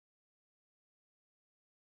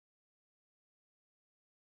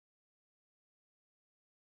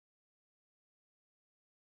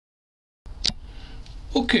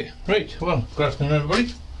Okay, right, well, good afternoon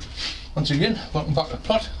everybody. Once again, welcome back to the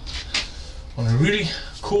plot on a really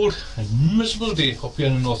cold and miserable day up here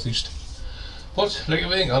in the northeast. But like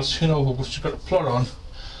everything else, you know, we've just got a plot on,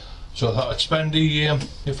 so I thought I'd spend the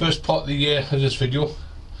first part of the year of this video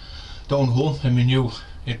down home in my new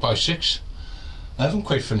 8x6. I haven't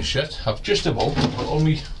quite finished yet. I've just about got all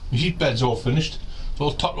my heat beds all finished. It's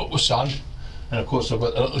all topped up with sand, and of course I've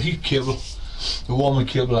got a little heat cable, the warming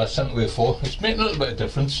cable I sent away for. It's making a little bit of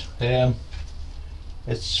difference.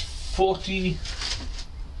 It's 51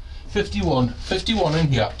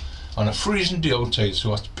 in here on a freezing day outside,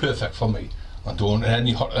 so that's perfect for me. I don't want it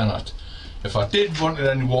any hotter than that. If I did want it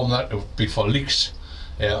any warmer than that, it would be for leaks.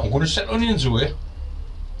 I'm going to set onions away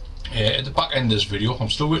at the back end of this video. I'm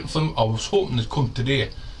still waiting for them. I was hoping they'd come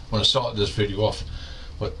today when I started this video off,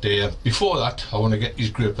 but before that I want to get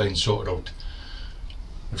these grapevines sorted out.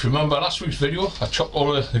 If you remember last week's video, I chopped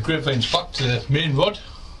all the grapevines back to the main rod,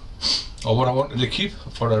 or what I wanted to keep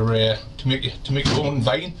for to make your own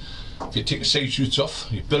vine. If you take the side shoots off,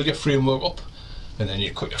 you build your framework up, and then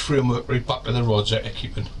you cut your framework right back to the rods that you're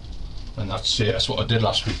keeping. And that's what I did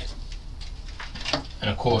last week. And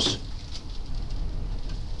of course,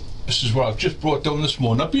 this is what I've just brought down this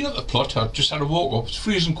morning. I've been at the plot, I've just had a walk up. It's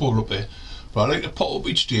freezing cold up there, but I like to pop up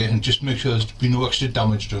each day and just make sure there's been no extra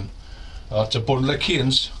damage done. That's a bundle of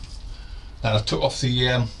canes that I took off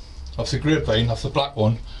the grapevine, off the black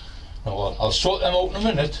one. Now I'll sort them out in a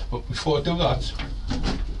minute, but before I do that,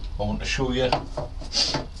 I want to show you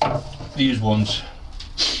these ones.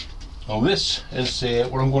 Now this is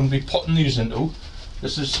what I'm going to be putting these into.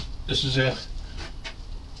 This is a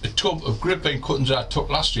tub of grapevine cuttings I took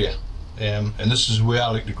last year, and this is where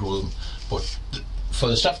I like to grow them. But for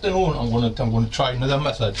this afternoon, I'm going to try another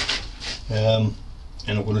method.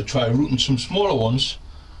 And I'm going to try rooting some smaller ones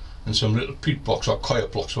in some little peat blocks, or coir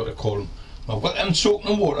blocks, what they call them. I've got them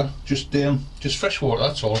soaking in water, just fresh water,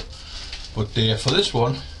 that's all. But for this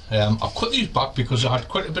one, I've cut these back because I had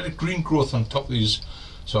quite a bit of green growth on top of these,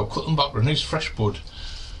 so I've cut them back with a nice fresh bud.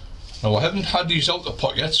 Now I haven't had these out the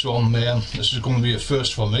pot yet, so this is going to be a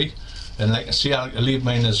first for me. And like I say, I like to leave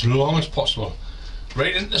mine as long as possible,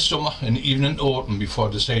 right into the summer and even into autumn, before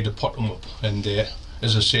I decide to pot them up. And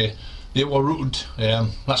as I say, they were rooted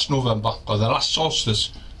last November, or the last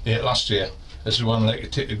solstice last year. This is when I like to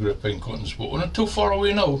take the grapevine cuttings, but we're not too far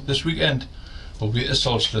away now. This weekend we'll be at the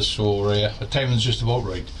solstice, so the timing's just about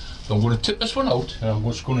right. So I'm going to tip this one out, and I'm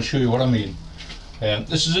just going to show you what I mean.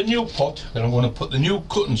 This is a new pot that I'm going to put the new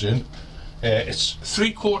cuttings in. It's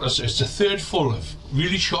 3/4, it's a third full of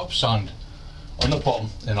really sharp sand on the bottom,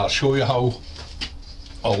 and I'll show you how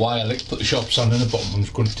or why I like to put the sharp sand in the bottom. I'm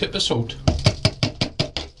just going to tip this out,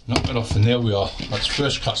 knock it off, and there we are. That's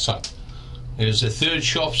first class sand. There's a third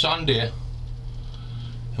sharp sand here,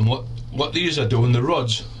 and what these are doing, the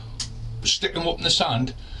rods, stick them up in the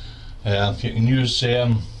sand. You can use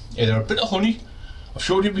either a bit of honey, I've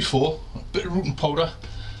showed you before, a bit of rooting powder,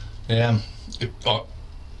 or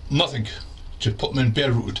nothing, to put them in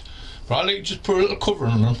bare rooted. But I like to just put a little cover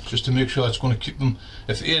on them, just to make sure it's going to keep them,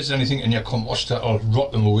 if there is anything in your compost, that'll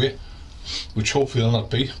rot them away, which hopefully will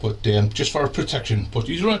not be, but just for a protection. But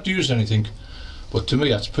you don't have to use anything, but to me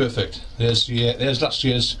that's perfect. There's last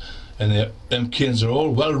year's, and them canes are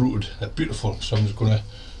all well rooted, they're beautiful. So I'm just going to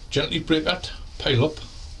gently break that pile up.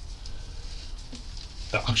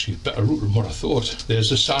 They're actually better rooted than what I thought. There's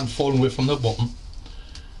the sand falling away from the bottom,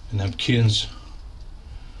 and them canes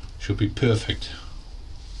should be perfect.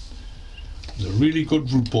 There's a really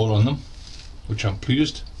good root ball on them, which I'm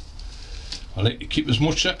pleased. I like to keep as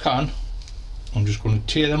much as I can. I'm just going to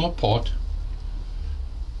tear them apart,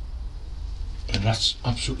 and that's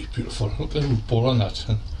absolutely beautiful. Look at the root ball on that.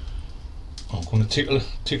 And I'm going to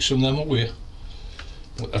take some of them away.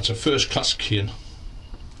 But that's a first class cane.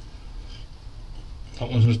 That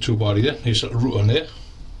one's not too bad either. Nice little root on there.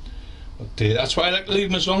 But that's why I like to leave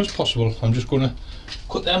them as long as possible. I'm just going to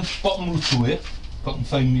cut them bottom roots away. If I can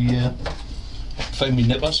find me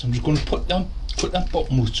nippers, I'm just going to cut them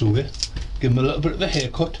bottom roots away. Give them a little bit of a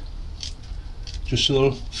haircut, just so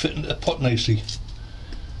they'll fit into the pot nicely.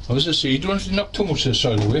 Now, as I say, you don't have to knock too much of the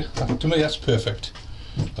soil away. To me that's perfect.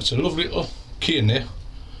 That's a lovely little cane there.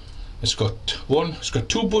 It's got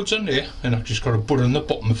two buds on there, and I've just got a bud on the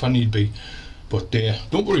bottom if I need be. But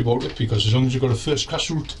don't worry about it, because as long as you've got a first class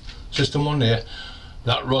root system on there,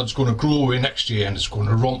 that rod's going to grow away next year, and it's going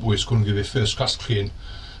to romp away. It's going to give you a first class cane.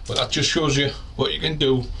 But that just shows you what you can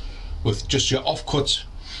do with just your offcuts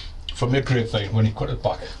from your grapevine when you cut it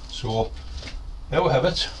back. So there we have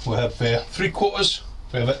it. We have 3/4,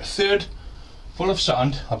 we have a third full of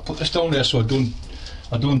sand. I'll put this down there so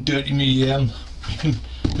I don't dirty me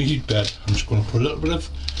my heat bed. I'm just going to put a little bit of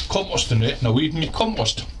compost in it. Now even my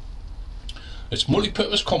compost, it's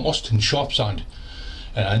multi-purpose compost and sharp sand.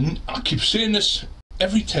 And I keep saying this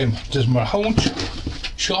every time, it doesn't matter how much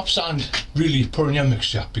sharp sand really you put in your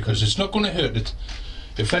mixture, because it's not going to hurt it.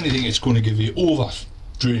 If anything, it's going to give you over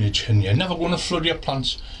drainage, and you're never going to flood your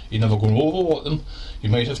plants, you're never going to overwater them. You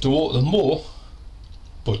might have to water them more,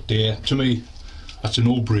 but to me that's a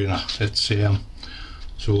no-brainer. It's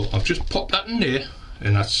so I've just popped that in there,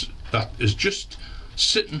 and that is just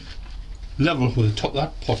sitting level with the top of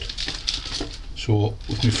that pot. So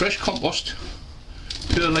with my fresh compost,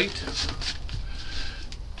 perlite,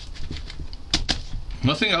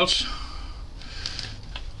 nothing else,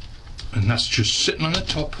 and that's just sitting on the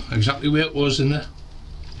top exactly where it was in the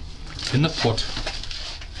pot.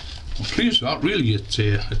 I'm pleased with that. Really,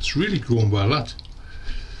 it's really grown well. That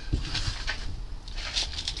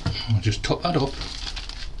I'll just top that up.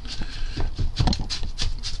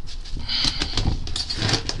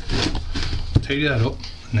 Tidy that up,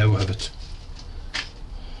 and now we have it.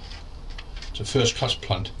 It's a first class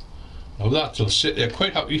plant. Now that'll sit there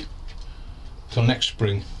quite happy till next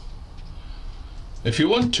spring. If you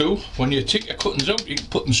want to, when you take your cuttings out, you can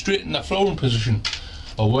put them straight in their flowering position,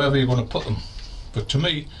 or wherever you're going to put them. But to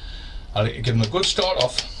me, I like to give them a good start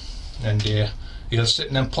off, and he'll sit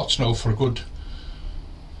in them pots now for a good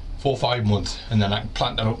 4 or 5 months, and then I can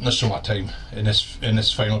plant that out in the summertime in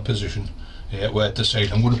its final position. Where at the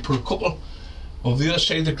side, I'm going to put a couple of the other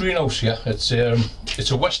side of the greenhouse here. It's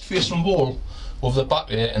a west facing wall over the back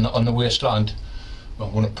there and on the wasteland.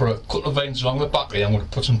 I'm going to put a couple of vines along the back there. I'm going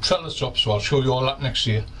to put some trellis up, so I'll show you all that next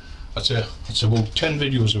year. It's about 10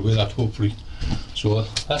 videos away, that, hopefully. So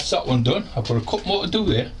that's that one done. I've got a couple more to do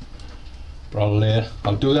there, but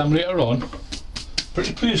I'll do them later on.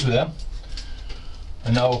 Pretty pleased with them.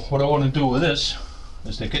 And now what I want to do with this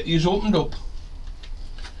is to get these opened up,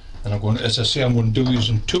 and I'm going to, as I say, I'm going to do these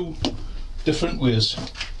in 2 different ways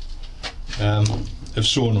of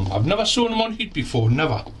sowing them. I've never sown them on heat before,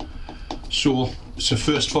 never. So it's a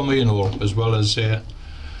first for me and all, as well as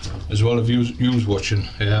yous watching.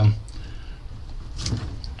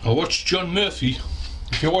 I watched John Murphy.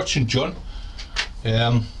 If you're watching, John,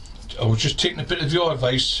 I was just taking a bit of your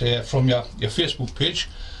advice from your Facebook page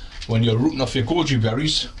when you're rooting off your goji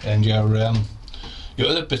berries and your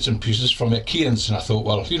other bits and pieces from your canes, and I thought,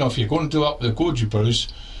 well, you know, if you're going to do that with the goji berries,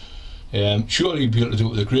 surely you'll be able to do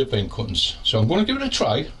it with the grapevine cuttings. So I'm going to give it a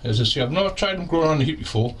try. As I say, I've never tried them growing on the heat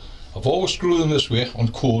before. I've always screwed them this way on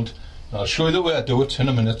cold, and I'll show you the way I do it in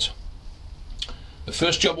a minute. The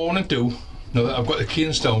first job I want to do, now that I've got the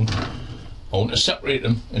canes down, I want to separate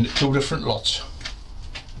them into 2 different lots.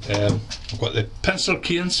 I've got the pencil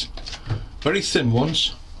canes, very thin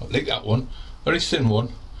ones, like that one, very thin one,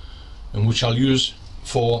 and which I'll use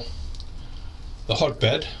for the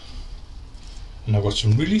hotbed. And I've got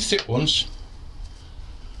some really thick ones,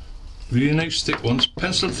 really nice thick ones,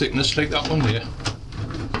 pencil thickness, like that one there.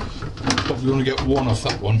 Probably only get 1 off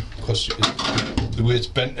that one because the way it's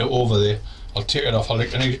bent over there. I'll take it off. I like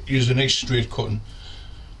to use a nice straight cutting,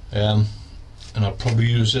 and I'll probably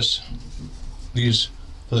use these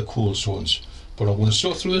for the cold zones. But I'm going to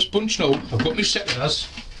sort through this bunch now. I've got my secateurs.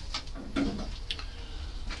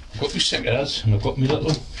 And I've got my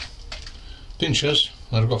little pinchers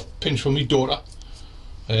that I've got pinched for my daughter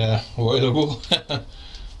a while ago.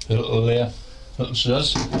 The little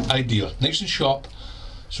scissors, ideal, nice and sharp.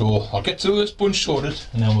 So I'll get through this bunch sorted,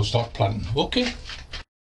 and then we'll start planting. Okay.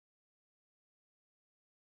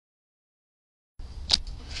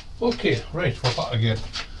 Okay, right, we're back again.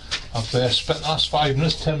 I've spent the last 5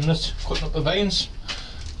 minutes, 10 minutes cutting up the vines,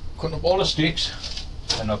 cutting up all the stakes,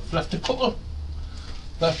 and I've left a couple.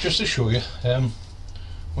 That's just to show you.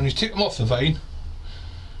 When you take them off the vine,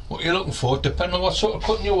 what you're looking for, depending on what sort of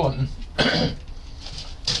cutting you're wanting.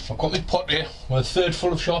 I've got my pot here with a 1/3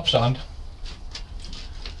 full of sharp sand,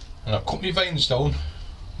 and I've cut my vines down,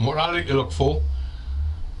 and what I like to look for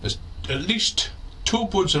is at least 2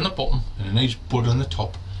 buds on the bottom and a nice bud on the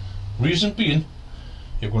top. Reason being,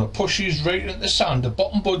 you're going to push these right into the sand. The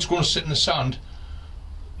bottom bud's going to sit in the sand,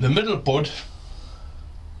 the middle bud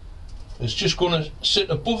is just going to sit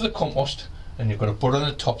above the compost, and you've got a bud on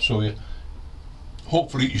the top, so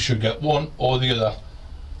hopefully you should get one or the other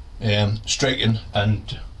striking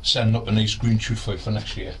and sending up a nice green shoot for you for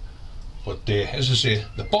next year. But as I say,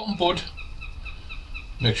 the bottom bud,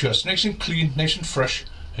 make sure it's nice and clean, nice and fresh,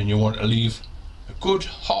 and you want to leave a good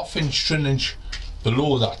 1/2 inch to 1 inch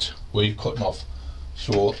below that where you're cutting off.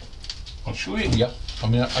 So I'll show you here. I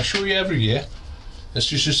mean, I show you every year.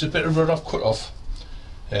 This is just a bit of a rough cut off.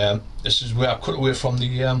 This is where I cut away from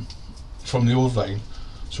the old vine.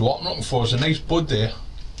 So what I'm looking for is a nice bud there,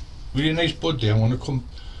 really nice bud there. I'm going to come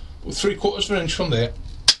 3/4 of an inch from there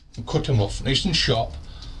and cut him off nice and sharp.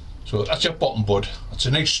 So that's your bottom bud. That's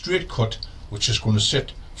a nice straight cut which is going to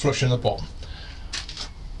sit flush in the bottom.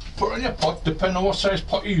 Put it in your pot, depending on what size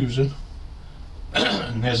pot you're using.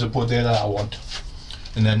 And there's a bud there that I want.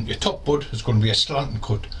 And then your top bud is going to be a slanting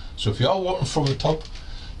cut. So if you are watering from the top,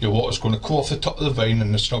 your water's going to come off the top of the vine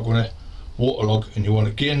and it's not going to waterlog, and you want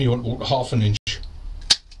to gain, you want about 1/2 inch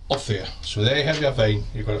off there. So there you have your vine.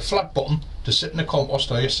 You've got a flat bottom to sit in the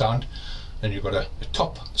compost or your sand, and you've got a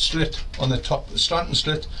top slit on the top, a slanting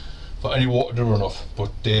slit for any water to run off.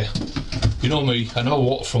 But you know me, I know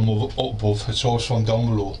water from up above, it's always from down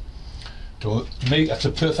below. So to me that's a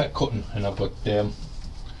perfect cutting, and I've got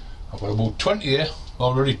about 20 here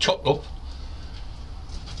already chopped up.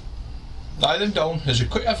 Lie them down, as you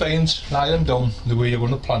cut your vines, lie them down the way you're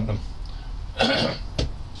going to plant them.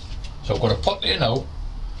 So I've got a pot there now.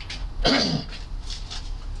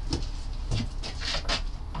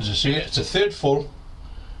 As I say, it's a 1/3 full,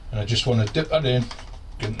 and I just want to dip that in,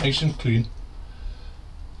 get it nice and clean,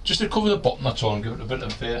 just to cover the bottom, that's all, and give it a bit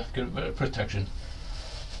of give it a bit of protection,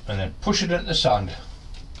 and then push it into the sand.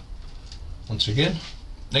 Once again,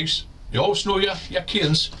 nice. You always know your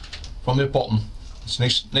canes from your bottom. It's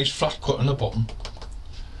nice flat cut on the bottom.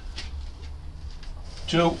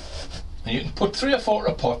 2, and you can put 3 or 4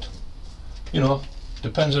 in a pot. You know,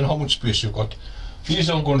 depends on how much space you've got. These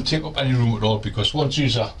aren't going to take up any room at all, because once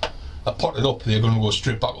these are potted up, they're going to go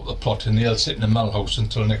straight back up the plot and they'll sit in the melon house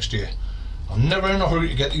until next year. I'm never in a hurry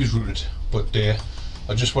to get these rooted, but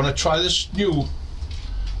I just want to try this new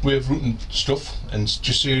way of rooting stuff and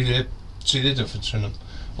just see the difference in them.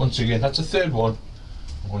 Once again, that's a 3rd one.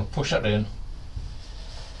 I'm going to push that in,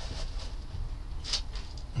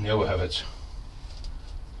 and there we have it.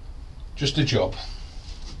 Just a job.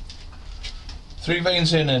 3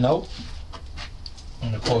 vines in there now,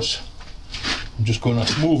 and of course I'm just going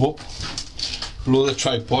to move up below the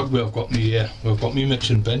tripod where I've got me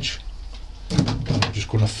mixing bench. And I'm just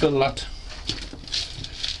going to fill that.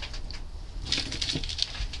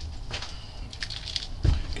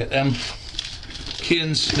 Get them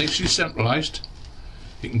canes nicely centralised.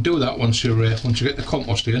 You can do that once you get the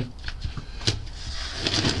compost in.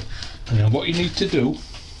 And then what you need to do,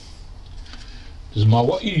 doesn't matter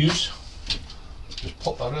what you use, just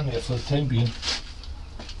pop that in there for the time being.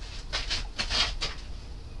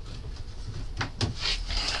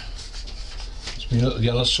 It's my little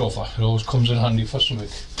yellow sofa, it always comes in handy for something.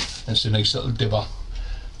 And it's a nice little dibber.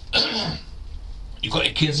 You've got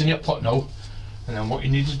your canes in your pot now, and then what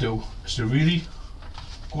you need to do is to really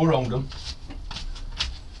go around them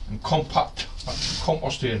and compact that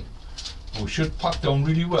compost in. We should pack down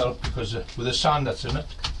really well, because with the sand that's in it,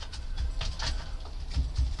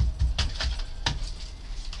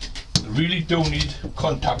 we really do need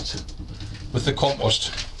contact with the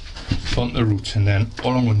compost from the root. And then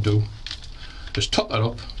all I'm going to do is top that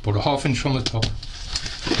up about 1/2 inch from the top.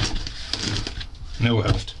 Now we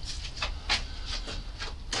have it.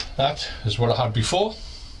 That is what I had before.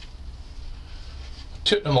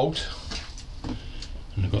 Tip them out,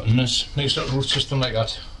 and I've got a nice little root system like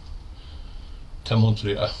that. 10 months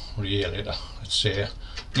later, or a year later, let's say,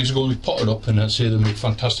 these are going to be potted up, and let's say they make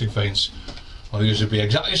fantastic vines. Well, these will be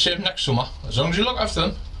exactly the same next summer, as long as you look after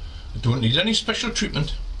them. You don't need any special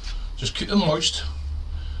treatment, just keep them moist,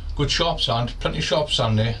 good sharp sand, plenty of sharp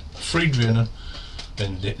sand there, free draining,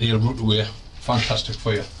 then they'll root away, fantastic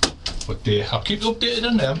for you. But I'll keep you updated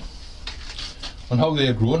on them, on how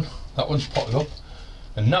they're growing. That one's potted up,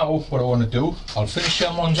 and now what I want to do, I'll finish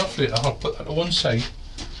them ones off later. I'll put that to one side.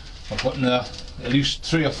 I've got at least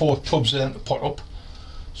 3 or 4 tubs there to pot up,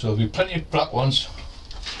 so there'll be plenty of black ones.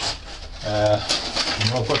 And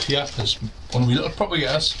what I've got here is one of my little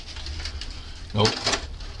propagators. Now,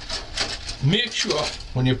 make sure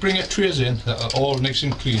when you bring your trays in that are all nice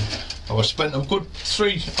and clean. I spent a good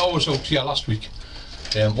 3 hours out here last week,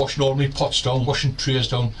 washing all my pots down, washing trays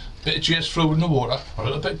down, bit of JS fluid in the water, a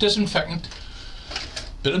little bit of disinfectant,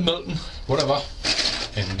 bit of Milton, whatever,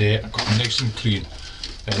 and I got them nice and clean.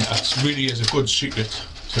 And that really is a good secret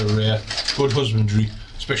to good husbandry,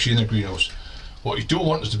 especially in the greenhouse. What you don't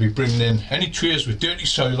want is to be bringing in any trays with dirty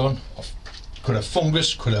soil on. Could have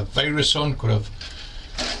fungus, could have virus on, could have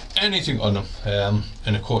anything on them.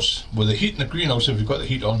 And of course, with the heat in the greenhouse, if you've got the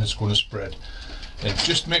heat on, it's going to spread. And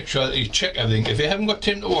just make sure that you check everything. If you haven't got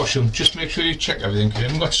time to wash them, just make sure you check everything. If you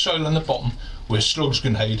haven't got soil on the bottom where slugs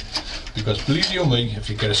can hide, because believe you me, if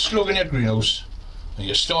you get a slug in your greenhouse and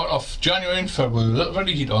you start off January and February with a little bit of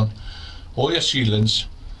heat on, all your seedlings,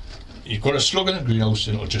 you've got a slug in the greenhouse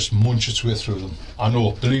and it'll just munch its way through them. I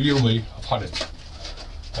know, believe you me, I've had it.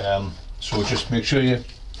 So just make sure you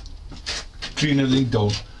clean everything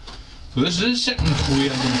down. So this is the second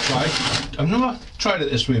way I'm going to try. I've never tried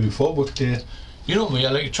it this way before, but you know me,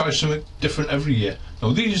 I like to try something different every year.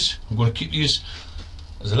 Now these, I'm going to keep these,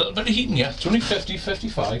 there's a little bit of heat in here, it's only 50,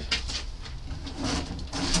 55.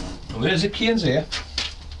 Now there's the canes here.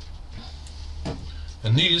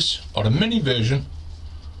 And these are a mini version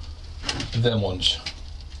of them ones.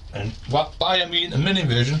 And what by I mean a mini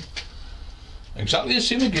version, exactly the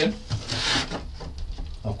same again.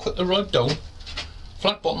 I'll cut the rod down,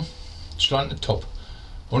 flat bottom, slant at the top.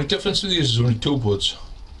 Only difference with these is only two buds.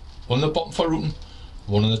 One on the bottom for rooting,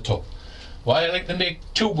 one on the top. Why I like to make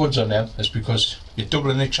two buds on them is because you're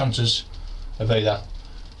doubling the chances of either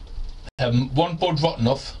having one bud rotten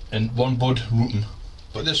off and one bud rooting.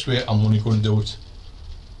 But this way I'm only going to do it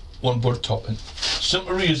one bud topping.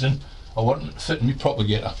 Simple reason, I want it to fit in my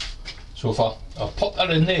propagator. So if I'll pop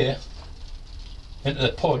that in there into the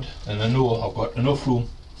pod, and I know I've got enough room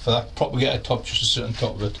for that propagator top just to sit on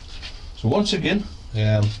top of it. So once again,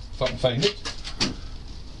 if I can find it,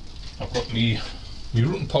 I've got my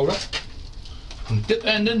rooting powder, and dip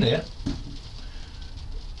the end in there,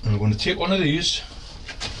 and I'm going to take one of these.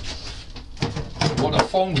 What I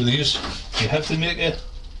found with these, you have to make it,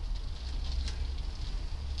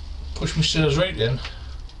 push my scissors right in,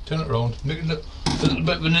 turn it around, make it a little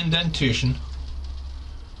bit of an indentation.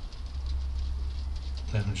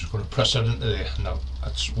 Then I'm just going to press that into there. Now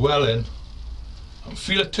that's well in. I can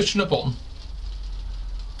feel it touching the bottom.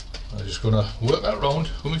 I'm just going to work that round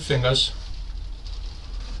with my fingers,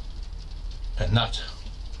 and that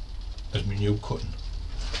is my new cutting.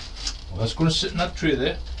 Well, that's going to sit in that tray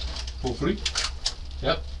there, hopefully.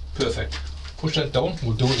 Yep, perfect. Push that down,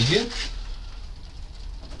 we'll do it again.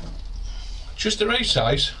 Just the right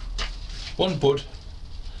size, one bud.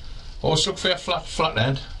 Always look for a flat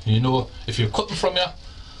end. You know, if you're cutting from your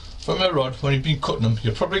rod, when you've been cutting them,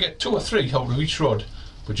 you'll probably get 2 or 3 out of each rod.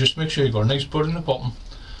 But just make sure you've got a nice bud in the bottom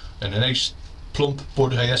and a nice plump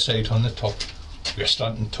bud higher side on the top. Your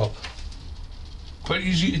slanting top. Quite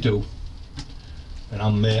easy to do. And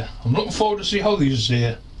I'm looking forward to see how these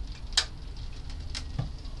turn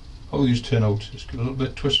out. Just give a little bit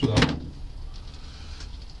of twist with that.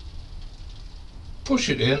 Push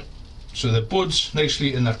it in so the bud's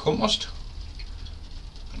nicely in the compost.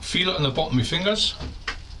 Feel it on the bottom of my fingers.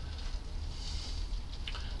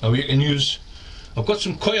 Now you can use, I've got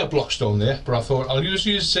some coir blocks down there, but I thought I'll use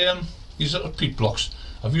these little peat blocks.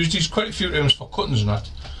 I've used these quite a few times for cuttings and that,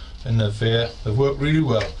 and they've worked really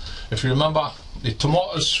well. If you remember the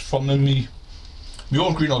tomatoes from my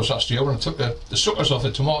own greenhouse last year, when I took the suckers off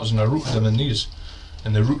the tomatoes and I rooted them in these,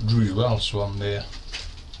 and they rooted really well, so I'm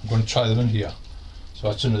going to try them in here. So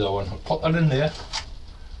that's another one. I'll pop that in there,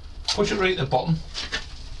 push it right at the bottom.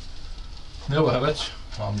 There we have it.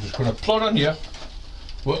 I'm just going to plod on here,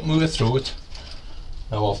 work my way through it.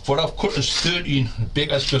 Now what I've cut is 13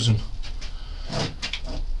 baker's dozen.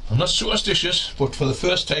 I'm not superstitious, but for the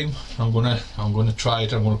first time I'm going to try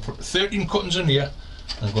it. I'm going to put 13 cuttings in here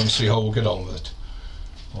and I'm going to see how we'll get on with it.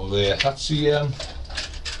 Well, there, that's the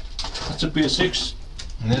basics.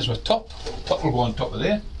 And there's my top. Top will go on top of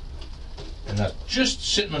there. And that's just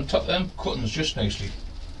sitting on top of them cuttings just nicely.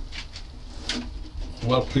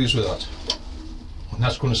 Well pleased with that. And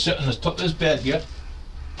that's going to sit on the top of this bed here.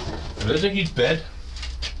 There is a heat bed.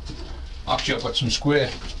 Actually I've got some square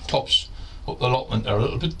tops up the allotment, they're a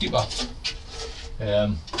little bit deeper.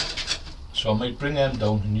 So I might bring them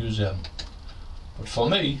down and use them. But for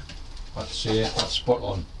me, that's spot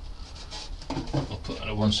on. I'll put that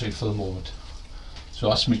on one side for the moment. So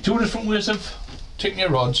that's me 2 different ways of taking your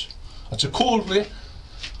rods. That's a cold way.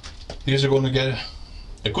 These are going to get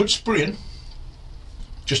a good spraying.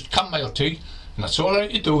 Just chamomile tea, and that's all I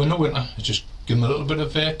like to do in the winter, is just give them a little bit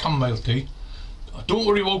of chamomile tea. Don't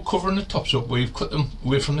worry about covering the tops up where you've cut them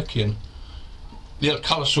away from the cane. They'll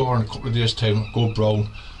callus over in a couple of days time, go brown,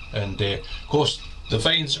 and of course the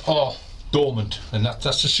vines are dormant, and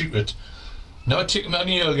that's the secret. Never take them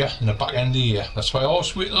any earlier in the back end of the year. That's why I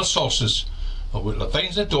always wait till the solstice. Or wait till the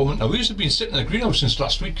vines are dormant. Now these have been sitting in the greenhouse since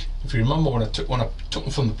last week, if you remember when I took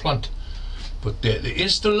them from the plant. But there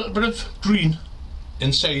is still a little bit of green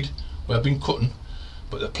inside where I've been cutting,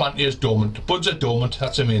 but the plant is dormant. The buds are dormant,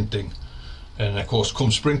 that's the main thing. And of course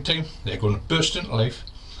come springtime they're going to burst into life.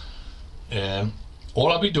 All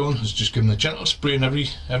I'll be doing is just giving a gentle spraying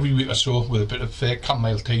every week or so with a bit of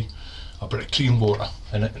chamomile tea, a bit of clean water.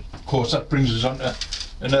 And of course that brings us on to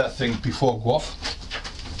another thing before I go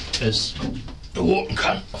off, is the watering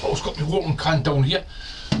can. I've always got my watering can down here.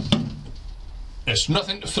 There's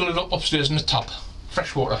nothing to fill it up upstairs in the tap.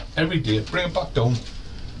 Fresh water every day, bring it back down.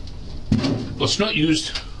 Well, it's not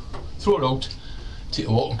used, throw it out. take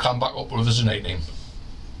a walk and come back up with us at night time.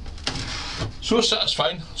 So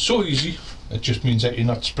satisfying, so easy. It just means that you're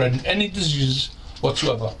not spreading any diseases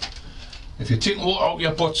whatsoever. If you're taking water out of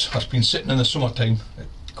your butts that's been sitting in the summertime, it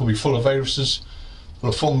could be full of viruses, full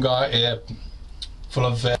of fungi, full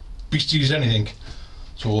of beasties, anything.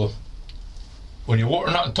 So when you're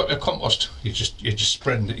watering that on top of your compost, you're just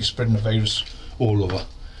spreading it. You're spreading the virus all over,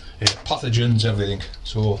 pathogens, everything.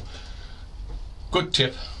 So good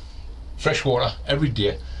tip: fresh water every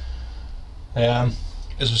day.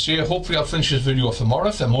 As I say, hopefully I'll finish this video off tomorrow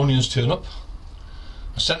if them onions turn up.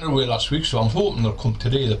 I sent it away last week, so I'm hoping they'll come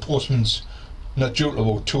today. The postman's not due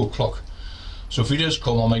till about 2 o'clock. So if he does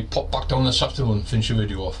come, I might pop back down this afternoon and finish the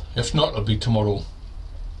video off. If not, it'll be tomorrow.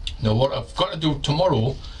 Now what I've got to do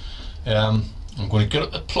tomorrow, I'm going to get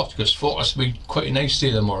up the plot because it's forecast to be quite a nice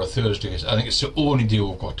day tomorrow, Thursday. I think it's the only day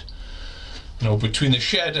we've got. You know, between the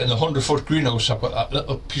shed and the 100-foot greenhouse, I've got that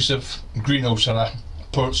little piece of greenhouse that I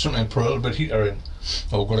sometimes put a little bit of heater in.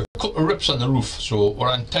 Now, I've got a couple of rips on the roof, so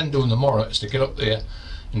what I intend doing tomorrow is to get up there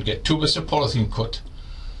and get 2 bits of polythene cut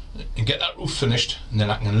and get that roof finished, and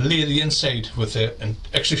then I can lay the inside with an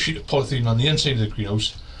extra sheet of polythene on the inside of the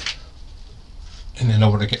greenhouse. And then I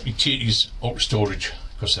want to get my tatties out of storage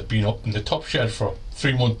because they've been up in the top shed for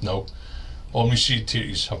 3 months now. All my seed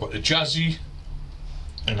tatties. I've got the Jazzy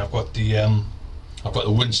and I've got the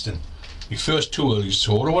Winston. My first 2 earlies.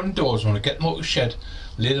 So what I want to do is I want to get them out of the shed,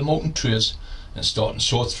 lay them out in trays and start and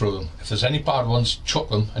sort through them. If there's any bad ones, chuck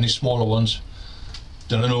them. Any smaller ones,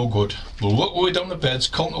 they're no good. We'll work our way down the beds,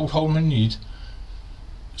 count out how many we need.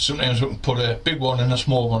 Sometimes we can put a big one and a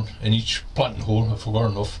small one in each planting hole if we've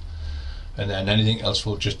got enough. And then anything else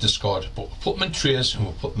we'll just discard. But we'll put them in trays and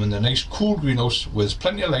we'll put them in a nice cool greenhouse where there's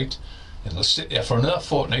plenty of light, and they'll sit there for another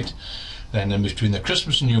fortnight. Then in between the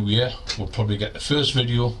Christmas and New Year we'll probably get the first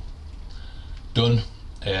video done,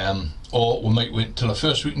 or we might wait until the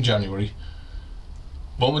first week in January.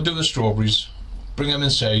 When we do the strawberries, bring them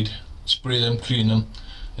inside, spray them, clean them,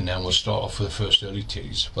 and then we'll start off with the first early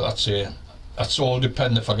teas. But that's all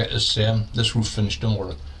dependent if I get this roof finished done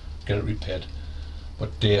or get it repaired.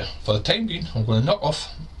 But for the time being, I'm going to knock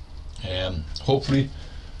off. Hopefully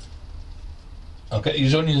I'll get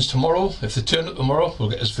these onions tomorrow. If they turn up tomorrow, we'll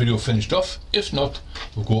get this video finished off. If not,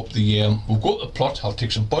 we'll go up the plot. I'll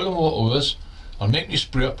take some boiling water with us. I'll make me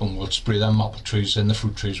spray up and we'll spray them apple trees and the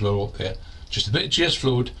fruit trees well up there. Just a bit of GS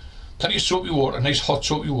fluid, plenty of soapy water, nice hot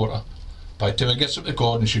soapy water. By the time it gets up the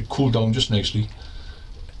garden, it should cool down just nicely.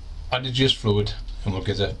 Add the GS fluid and we'll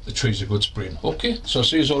get the trees a good spraying. Okay, so I'll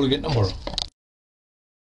see you all again tomorrow.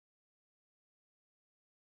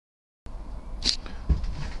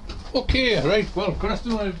 Okay, right, well, good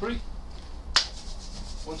afternoon everybody.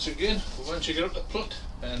 Once again, we managed to get up the plot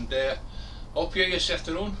and up here this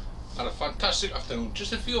afternoon. Had a fantastic afternoon,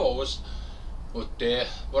 just a few hours, but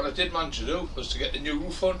what I did manage to do was to get the new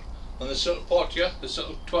roof on this little part here, this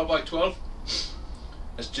little 12 by 12.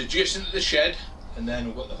 It's adjacent to the shed, and then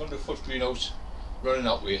we've got the 100-foot greenhouse running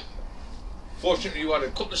that way. Fortunately, we had a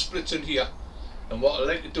couple of splits in here, and what I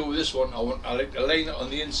like to do with this one, I like to line it on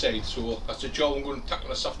the inside, so that's a job I'm going to tackle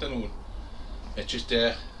this afternoon. It's just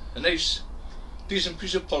a nice, decent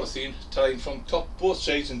piece of polythene to line from top, both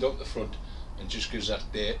sides and down the front, and just gives that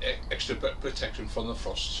extra bit of protection from the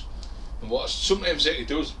frosts. And what I sometimes like to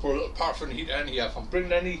do is put a little paraffin heater in here. If I'm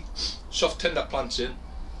bringing any soft tinder plants in,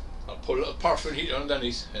 I'll put a little paraffin heater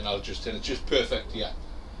underneath, and it's just perfect here.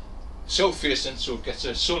 South facing, so it gets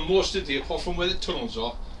the sun most of the day, apart from where the tunnels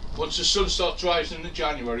are. Once the sun starts rising in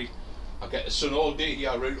January, I get the sun all day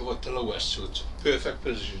here right over to the west, so it's a perfect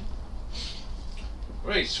position.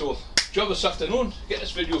 Right, so job this afternoon, get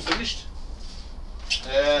this video finished.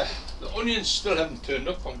 The onions still haven't turned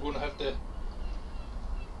up. I'm going to have to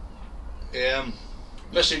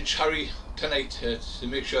message Harry tonight to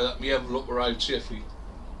make sure that my envelope arrived safely.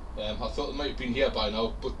 I thought they might have been here by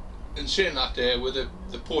now, but in saying that, with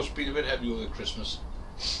the post being a bit heavy over Christmas,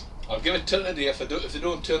 I'll give it till today. If they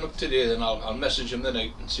don't turn up today, then I'll message them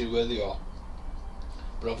tonight and see where they are.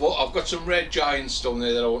 But I've got some red giants down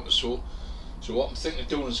there that I want to sow. So what I'm thinking of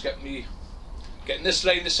doing is getting this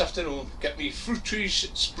line this afternoon, get me fruit trees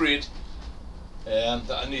sprayed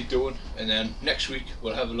that I need doing, and then next week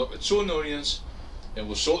we'll have a look at sowing the onions, and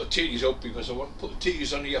we'll sort the tatties out because I want to put the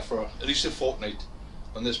tatties on here for at least a fortnight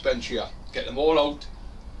on this bench here. Get them all out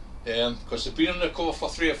because they've been under cover for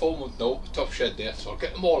 3 or 4 months now, the top shed there. So I'll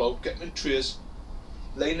get them all out, get them in trays,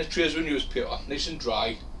 line the trays with newspaper, nice and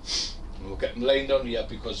dry, and we'll get them lined on here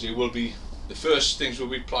because they will be the first things we'll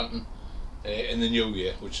be planting in the new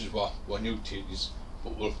year, which is what new tatties.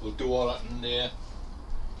 But we'll do all that in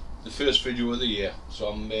the first video of the year.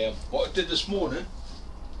 So what I did this morning,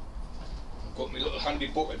 I've got my little handy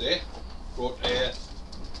bucket there. Brought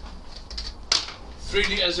 3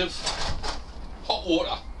 litres of hot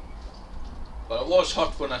water. Well, it was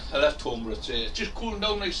hot when I left home, but it's just cooling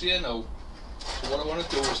down nicely here now. So what I want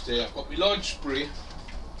to do is I've got my large spray,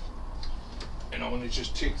 and I want to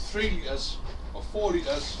just take 3 litres or 4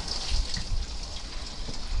 litres.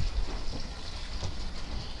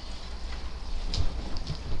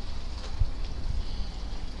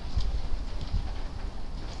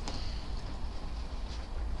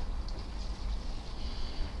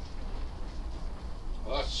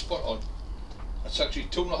 Well, that's spot on. That's actually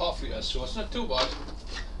 2.5 litres, so it's not too bad.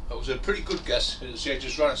 That was a pretty good guess. As I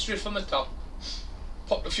just ran it straight from the top,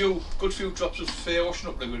 popped a good few drops of washing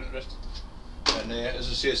up liquid into it, and as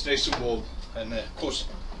I say, it's nice and warm. And of course,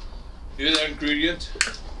 the other ingredient,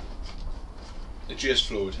 the GS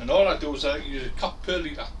fluid, and all I do is I use a cup per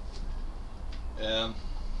litre,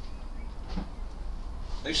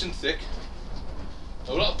 nice and thick.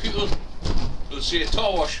 Now, a lot of people will say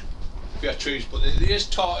tar wash for your trees, but there is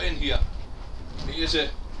tar in here. There is a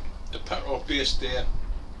petrol paste there,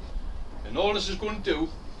 and all this is going to do,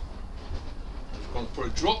 I'm going to put a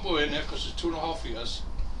drop more in there because it's 2.5 litres.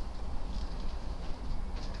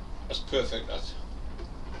 That's perfect, that.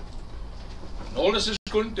 And all this is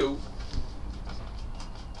going to do,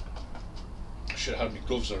 I should have had my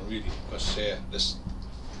gloves on really, because this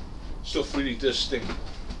stuff really does sting.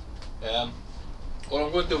 All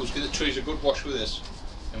I'm going to do is give the trees a good wash with this,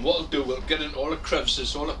 and what it'll do, we'll get in all the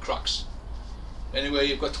crevices, all the cracks, anywhere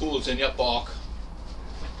you've got holes in your bark.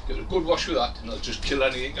 Give it a good wash with that, and it'll just kill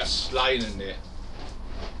anything that's lying in there.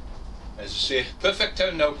 As I say, perfect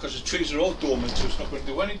time now because the trees are all dormant, so it's not going to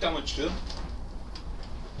do any damage to them.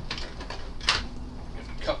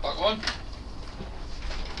 Get the cap back on.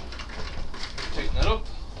 Tighten that up.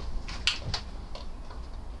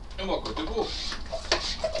 And we're good to go.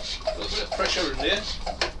 A little bit of pressure in there.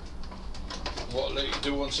 And what I'll let you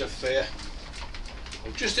do once I've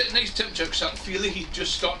just at a nice temperature, because I can feel the heat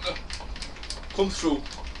just starting to come through.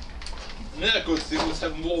 Another good thing with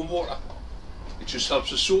having warm water, it just helps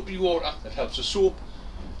the soapy water, it helps the soap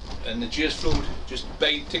and the GS fluid just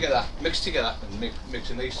bind together, mix together, and makes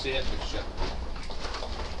a nice mixture.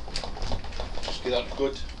 Just get that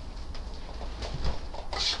good.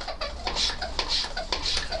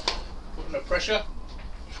 Putting the pressure,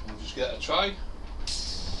 we'll just get a try.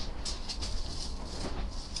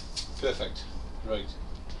 Perfect. Right.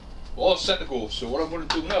 All set to go. So what I'm going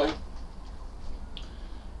to do now,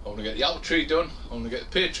 I want to get the apple tree done, I want to get the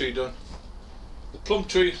pear tree done. The plum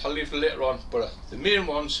tree I'll leave for later on, but the main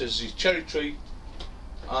ones is the cherry tree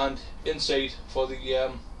and inside for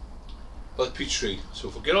the peach tree. So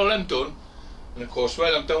if we get all them done, and of course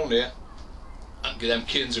while I'm down there, I can get them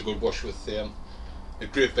canes a good wash with the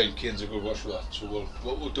grapevine canes a good wash with that. So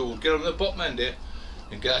what we'll do, we'll get on the bottom end there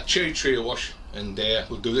and get that cherry tree a wash, and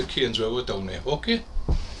we'll do the canes while we're down there. Okay?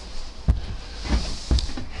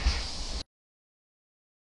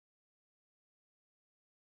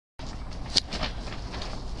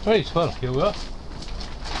 Right, well, here we are.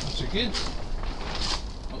 Once again,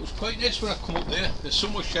 it was quite nice when I come up there. The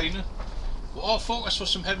sun was shining, but our focus was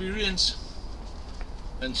some heavy rains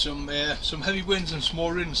and some heavy winds and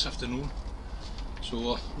small rain this afternoon.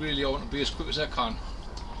 So really, I want to be as quick as I can,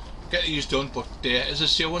 get these done. But as I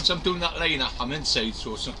say, once I'm doing that liner, I'm inside,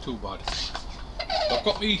 so it's not too bad. So I've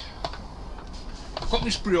got my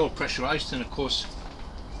spray all pressurised, and of course,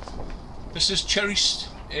 this is cherry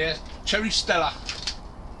Stella.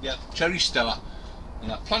 Yeah, cherry Stella,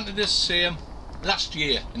 and I planted this last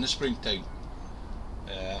year in the springtime.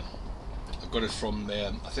 I got it from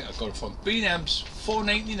I think I got it from B&M's,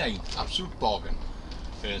 $4.99, absolute bargain.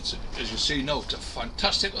 It's, as you see now, it's a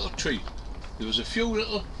fantastic little tree. There was a few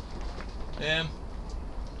little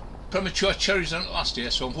premature cherries on it last year,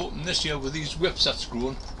 so I'm hoping this year with these whips that's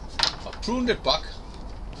grown, I've pruned it back.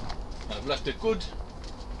 I've left a good,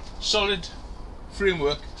 solid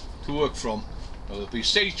framework to work from. There'll be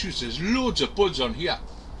sage shoots, there's loads of buds on here,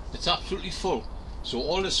 it's absolutely full, so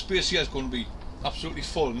all this space here is going to be absolutely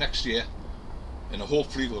full next year, and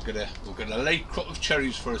hopefully we'll get a light crop of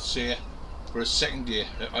cherries for its second year,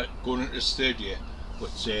 going into its third year.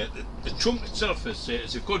 But the trunk itself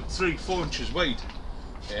is a good 3-4 inches wide,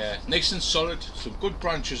 nice and solid, some good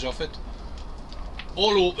branches off it,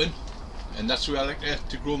 all open, and that's where I like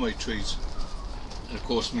to grow my trees. And of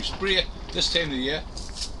course my spray this time of the year,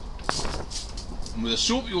 and with the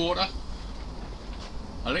soapy water,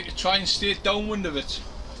 I like to try and stay downwind of it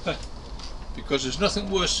because there's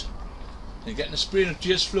nothing worse than getting a spray of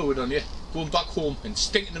GS fluid on you, going back home and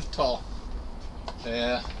stinking of tar.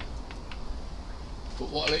 But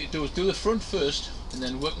what I like to do is do the front first, and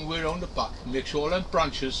then work my way around the back and make sure all them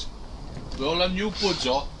branches where all them new buds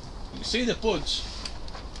are, you can see the buds,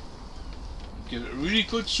 give it a really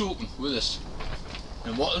good soaking with this.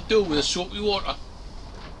 And what I'll do with the soapy water,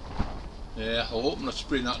 I hope I'm not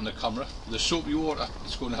spraying that in the camera, the soapy water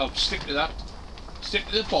is going to help stick to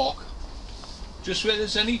the bark, just where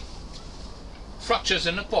there's any fractures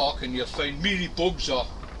in the bark and you find mealy bugs or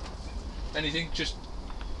anything just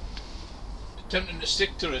attempting to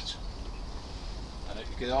stick to it, and you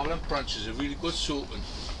get all them branches a really good soaking.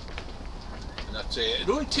 And that's it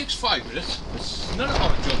only takes 5 minutes, it's not a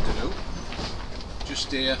hard job to do. Just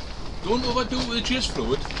don't overdo it with the juice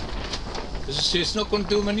fluid, as I say, it's not going to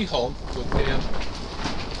do them any harm, but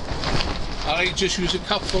I just use a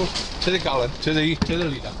cupful to the gallon, to the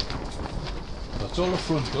litre. That's all the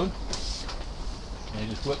front done. And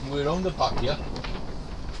just work my way around the back here.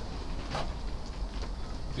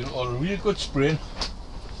 Get all a really good spraying.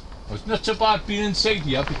 Well, it's not so bad being inside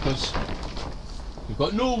here because you've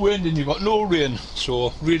got no wind and you've got no rain,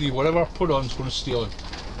 so really whatever I put on is going to stay on.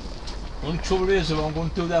 The only trouble is if I'm going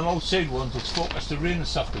to do them outside ones, it's focused to rain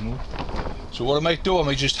this afternoon. So what I might do, I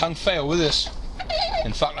might just hang fire with this.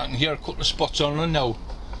 In fact, I can hear a couple of spots on it now.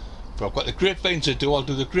 But I've got the grapevines to do. I'll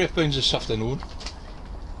do the grapevines this afternoon.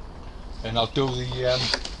 And I'll do the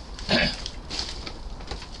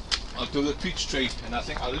peach tree, and I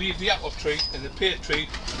think I'll leave the apple tree and the pear tree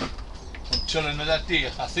until another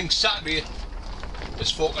day. I think Saturday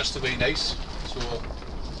is focused to be nice, so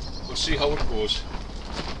we'll see how it goes.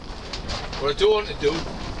 What I do want to do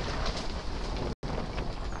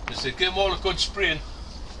is to give them all a good spraying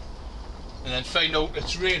and then find out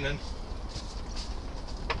it's raining.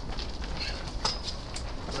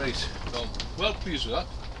 Right, so I'm well pleased with that.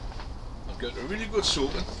 I've got a really good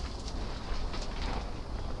soaking.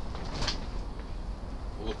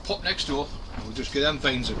 We'll pop next door and we'll just give them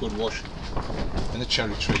vines a good wash, and the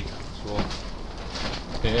cherry tree. So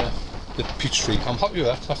the peach tree, I'm happy with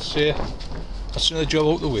that. That's another job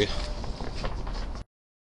out the way.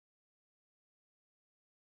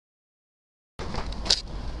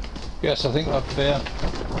 Yes, I think I've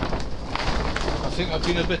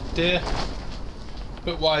been a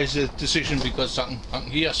bit wise in the decision, because I can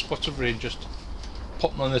hear spots of rain just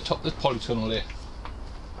popping on the top of the polytunnel there.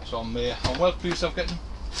 So I'm well pleased of getting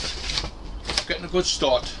a good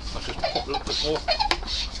start. I'll just pop a little bit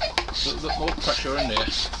more pressure in there,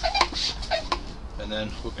 and then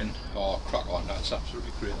we can crack on. That's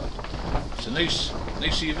absolutely great. It's a nice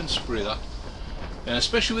even spray, that, and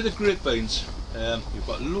especially with the grapevines. You've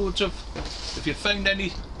got loads of, if you find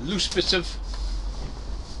any loose bits of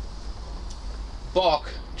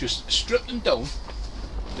bark, just strip them down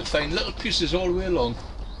to find little pieces all the way along.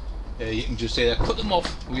 You can just either cut them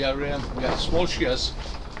off. We have small shears,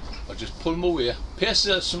 or just pull them away.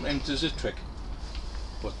 Pierces sometimes is a trick,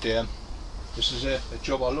 but this is a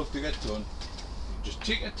job I love to get done. You just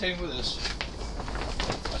take your time with this.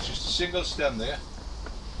 That's just a single stem there.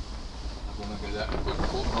 I'm going to get that a good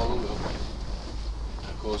coating all the way up. And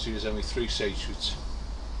of course, here's only 3 side shoots.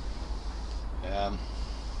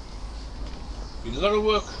 Been a lot of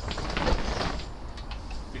work.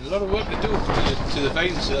 Been a lot of work to do to the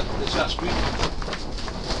vines this last week.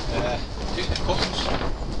 Take the cuttings.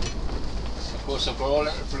 Of course, I've got all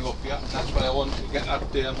that to bring up here, and that's why I want to get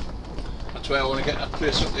that. That's why I want to get that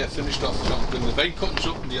place up there finished off. So I'm bring the vine cuttings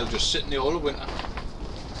up, and they'll just sit in there all the winter.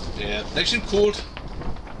 Nice and cold.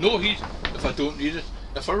 No heat if I don't need it.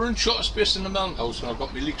 If I run short of space in the melon house and I've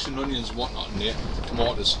got my leeks and onions and whatnot in there,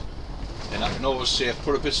 tomatoes, and I can always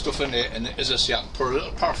put a bit of stuff in there, and as I say, I can put a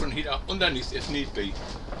little paraffin heater underneath if need be.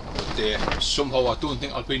 But somehow I don't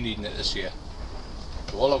think I'll be needing it this year.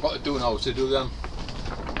 So all I've got to do now is to do them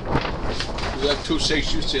 2 side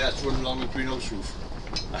shoots there that's running along the greenhouse roof.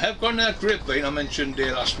 I have got a grapevine I mentioned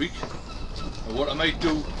there last week, and what I might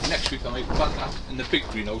do next week, I might plant that in the big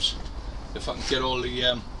greenhouse if I can get all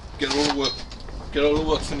the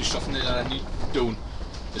work finished off in there that I need doing.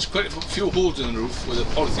 There's quite a few holes in the roof where the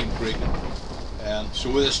polythene breaking. So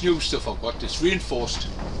with this new stuff I've got, it's reinforced.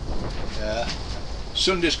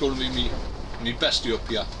 Sunday's going to be me best day up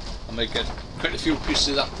here. I might get quite a few pieces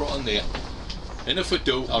of that put on there. And if I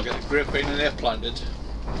do, I'll get the grapevine in there planted.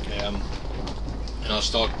 And I'll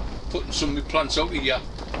start putting some of my plants out here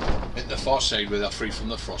at the far side where they're free from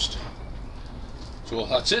the frost. So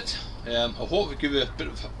that's it. I hope it give you a bit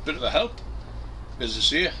of a help. As I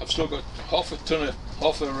say, I've still got half a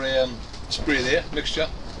spray there, mixture.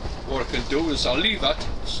 What I can do is I'll leave that.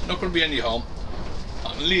 It's not going to be any harm.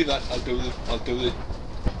 I can leave that. I'll do the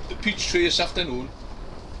peach tree this afternoon,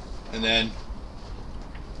 and then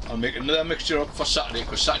I'll make another mixture up for Saturday,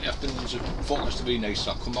 because Saturday afternoons are forecast to be nice.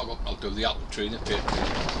 I'll come back up and I'll do the apple tree and the pear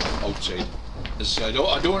tree outside. As I said,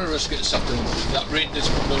 I don't want to risk it this afternoon because that rain is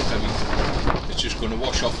a little heavy. It's just going to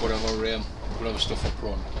wash off whatever stuff I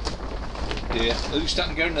put on. Yeah, at least I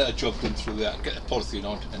can get another job done through there and get the polythene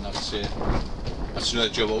on, and that's another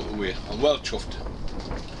job out of the way. I'm well chuffed.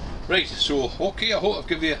 Right, so okay, I hope I've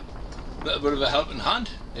given you a little bit of a helping hand.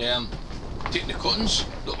 Taking the cuttings,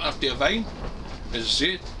 looking after your vine. As I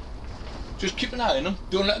say, just keep an eye on them,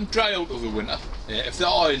 don't let them dry out over winter. If they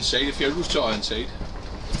are inside, if your roots are inside,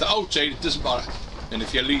 if they're outside it doesn't matter. And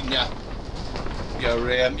if you're leading your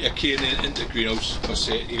cane into the greenhouse, because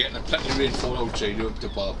you're getting plenty of rainfall outside, you don't have to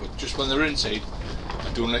bother. But just when they're inside,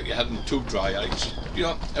 I don't like you have them too dry.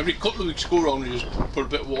 Every couple of weeks go around and just put a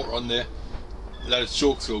bit of water on there, let it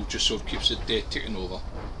soak through, just so it keeps it ticking over,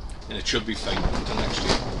 and it should be fine until next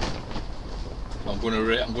year. I'm going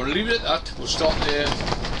to leave it at that. We'll start there.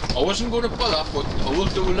 I wasn't going to bother, but I will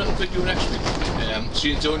do a little video next week.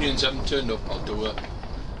 Seeing the onions haven't turned up,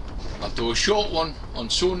 I'll do a short one on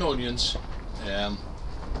sowing onions,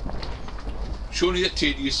 showing you the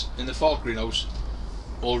tatties in the fall greenhouse,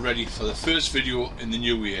 all ready for the first video in the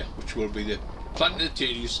new year, which will be the planting the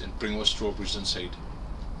tatties and bring our strawberries inside.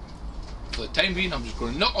 For the time being, I'm just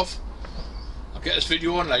going to knock off. I'll get this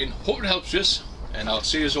video online. Hope it helps you, and I'll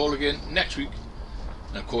see you all again next week.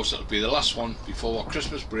 And of course it'll be the last one before our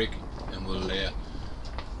Christmas break, and we'll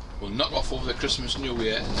knock off over the Christmas New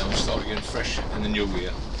Year, and then we'll start again fresh in the new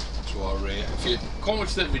year. So if you comment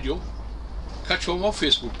to the video, catch on our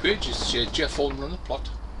Facebook page, it's Jeff Holden on the plot,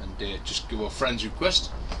 and just give a friend's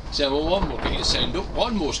request. Send one, we'll get you signed up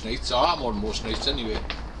on most nights. I am on most nights anyway.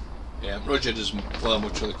 Roger doesn't bother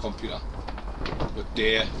much with the computer, but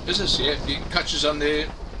as I say, you can catch us on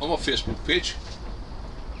our Facebook page.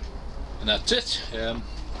 And that's it. As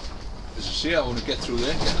I say, I want to get through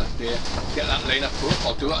there, get that line up.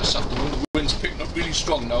 I'll do that this afternoon. The wind's picking up really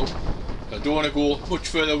strong now. I don't want to go much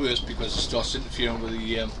further with this because it starts interfering with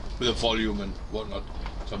the volume and whatnot.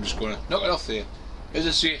 So I'm just going to knock it off there. As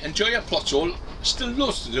I say, enjoy your plots all. Still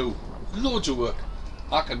loads to do, loads of work.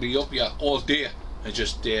 I can be up here all day and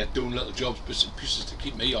just doing little jobs, bits and pieces to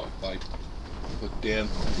keep me occupied. But I'm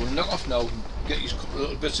going to knock off now, and get these couple of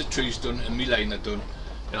little bits of trees done and me liner done.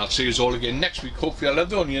 And I'll see you all again next week. Hopefully I'll have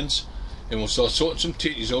the onions and we'll start sorting some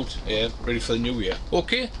tatties out, ready for the new year.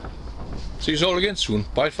 Okay, see you all again soon.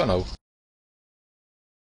 Bye for now.